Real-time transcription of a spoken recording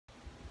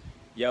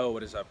Yo,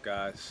 what is up,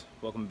 guys?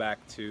 Welcome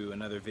back to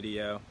another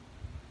video.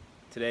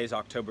 Today's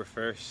October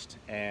 1st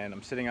and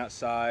I'm sitting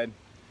outside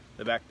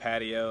the back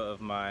patio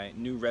of my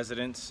new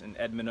residence in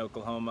Edmond,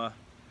 Oklahoma.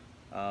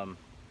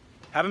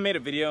 Haven't made a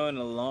video in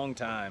a long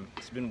time.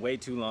 It's been way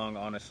too long,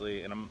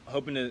 honestly, and I'm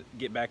hoping to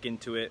get back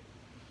into it.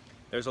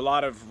 There's a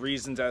lot of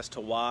reasons as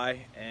to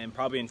why, and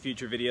probably in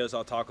future videos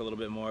I'll talk a little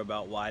bit more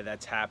about why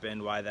that's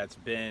happened, why that's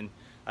been.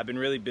 I've been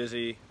really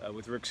busy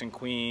with Rooks and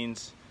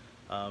Queens.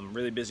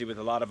 Really busy with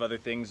a lot of other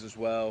things as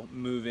well,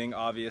 moving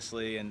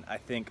obviously, and I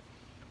think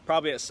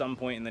probably at some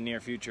point in the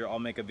near future I'll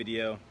make a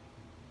video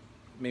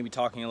maybe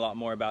talking a lot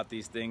more about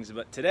these things.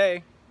 But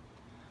today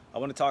I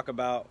want to talk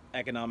about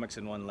Economics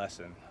in One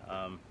Lesson,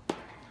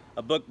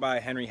 a book by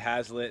Henry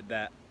Hazlitt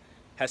that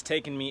has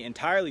taken me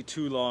entirely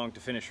too long to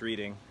finish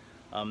reading.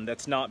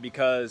 That's not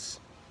because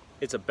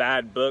it's a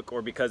bad book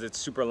or because it's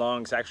super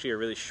long. It's actually a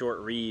really short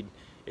read.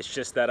 It's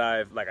just that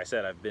like I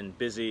said, I've been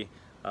busy.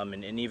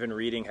 And even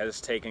reading has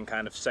taken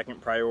kind of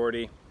second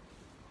priority,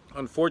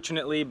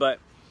 unfortunately, but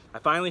I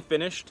finally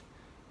finished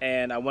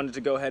and I wanted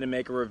to go ahead and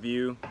make a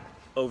review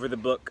over the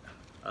book.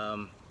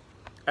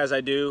 As I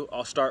do,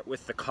 I'll start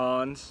with the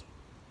cons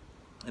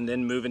and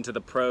then move into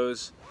the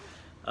pros.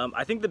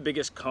 I think the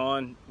biggest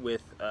con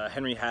with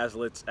Henry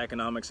Hazlitt's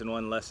Economics in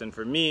One Lesson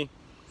for me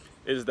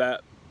is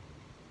that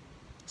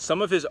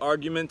some of his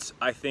arguments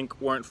I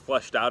think weren't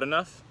fleshed out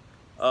enough.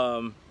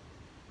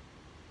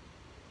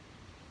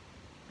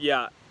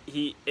 Yeah,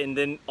 and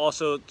then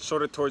also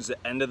sort of towards the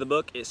end of the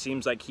book, it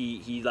seems like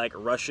he like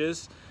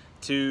rushes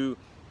to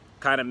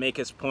kind of make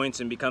his points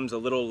and becomes a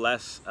little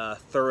less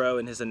thorough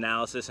in his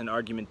analysis and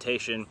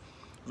argumentation.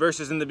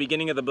 Versus in the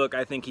beginning of the book,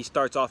 I think he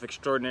starts off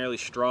extraordinarily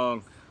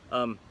strong.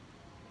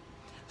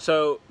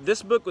 So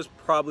this book was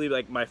probably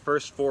like my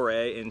first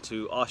foray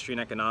into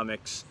Austrian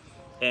economics,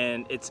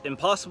 and it's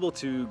impossible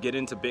to get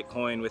into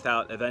Bitcoin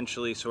without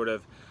eventually sort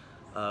of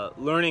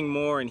learning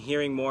more and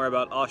hearing more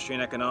about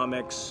Austrian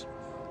economics.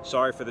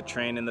 Sorry for the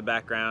train in the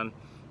background,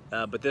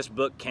 but this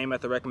book came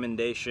at the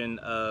recommendation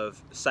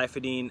of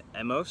Saifedean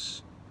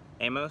Amos.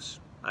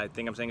 I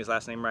think I'm saying his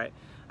last name right.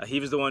 He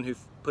was the one who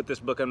put this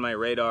book on my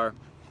radar,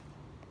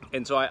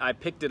 and so I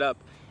picked it up.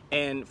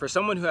 And for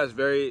someone who has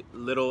very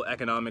little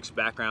economics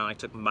background, I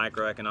took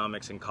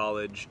microeconomics in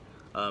college,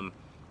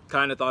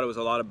 kind of thought it was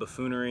a lot of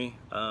buffoonery,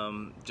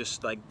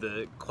 just like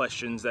the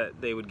questions that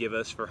they would give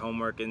us for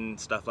homework and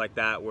stuff like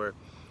that were,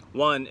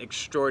 one,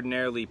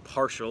 extraordinarily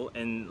partial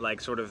in like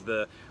sort of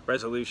the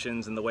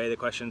resolutions and the way the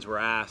questions were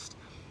asked,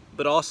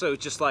 but also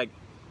just like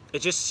it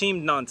just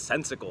seemed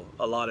nonsensical,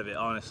 a lot of it,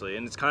 honestly.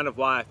 And it's kind of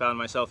why I found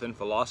myself in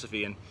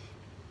philosophy. And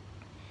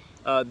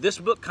this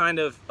book kind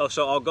of,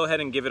 so I'll go ahead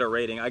and give it a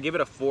rating. I give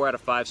it a 4 out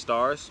of 5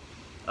 stars.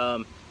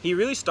 He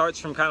really starts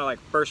from kind of like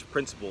first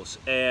principles,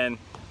 and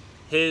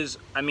his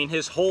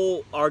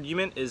whole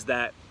argument is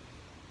that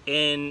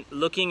in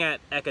looking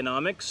at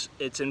economics,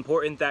 it's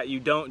important that you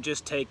don't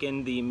just take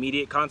in the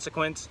immediate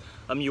consequence.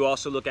 You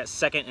also look at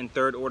second and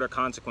third order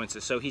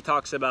consequences. So he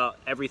talks about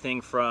everything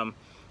from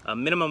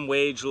minimum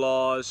wage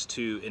laws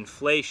to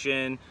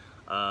inflation,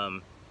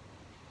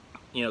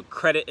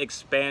 credit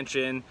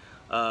expansion.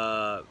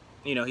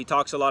 He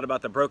talks a lot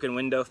about the broken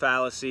window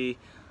fallacy.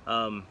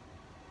 And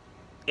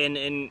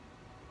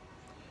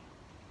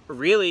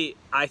really,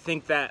 I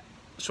think that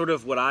sort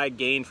of what I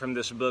gained from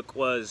this book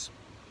was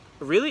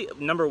really,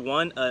 number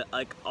one,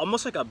 like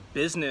almost like a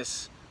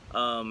business,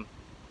 I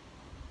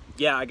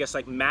guess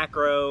like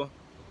macro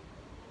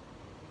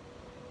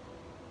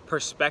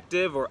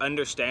perspective or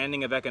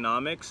understanding of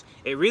economics.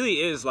 It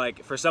really is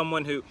like for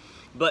someone who,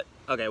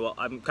 okay, well,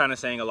 I'm kind of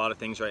saying a lot of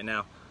things right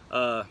now.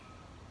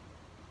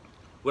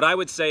 What I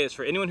would say is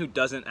for anyone who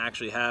doesn't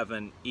actually have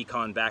an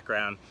econ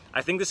background,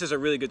 I think this is a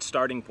really good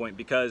starting point,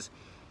 because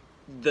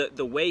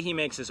the way he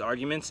makes his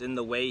arguments and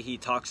the way he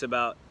talks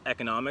about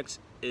economics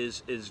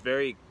is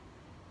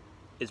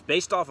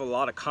based off a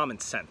lot of common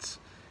sense.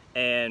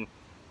 And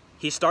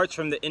he starts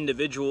from the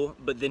individual,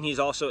 but then he's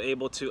also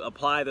able to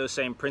apply those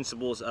same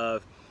principles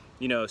of,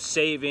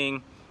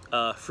 saving,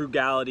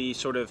 frugality,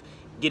 sort of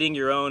getting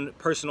your own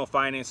personal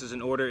finances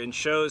in order, and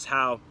shows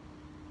how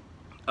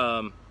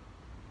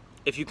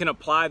if you can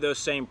apply those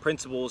same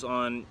principles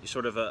on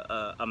sort of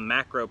a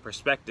macro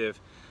perspective,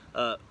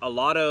 a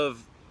lot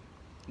of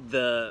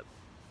the,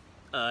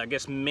 I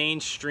guess,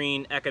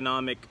 mainstream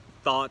economic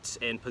thoughts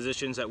and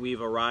positions that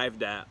we've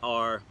arrived at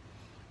are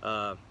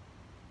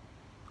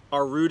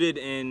rooted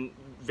in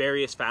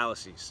various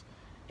fallacies.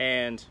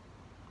 And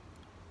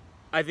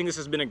I think this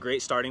has been a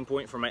great starting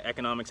point for my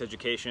economics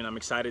education. I'm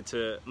excited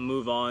to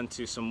move on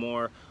to some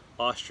more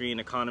Austrian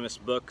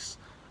economist books.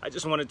 I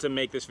just wanted to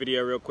make this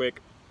video real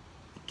quick,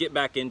 get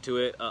back into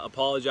it,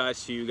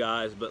 apologize to you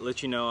guys, but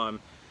let you know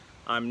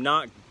I'm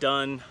not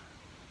done,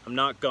 I'm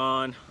not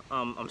gone,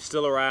 I'm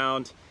still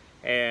around.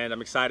 And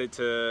I'm excited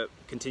to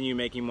continue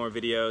making more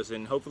videos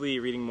and hopefully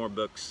reading more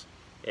books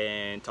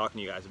and talking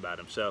to you guys about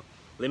them. So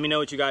let me know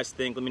what you guys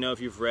think. Let me know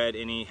if you've read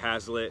any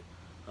Hazlitt.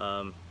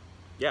 And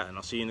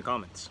I'll see you in the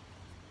comments.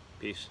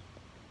 Peace.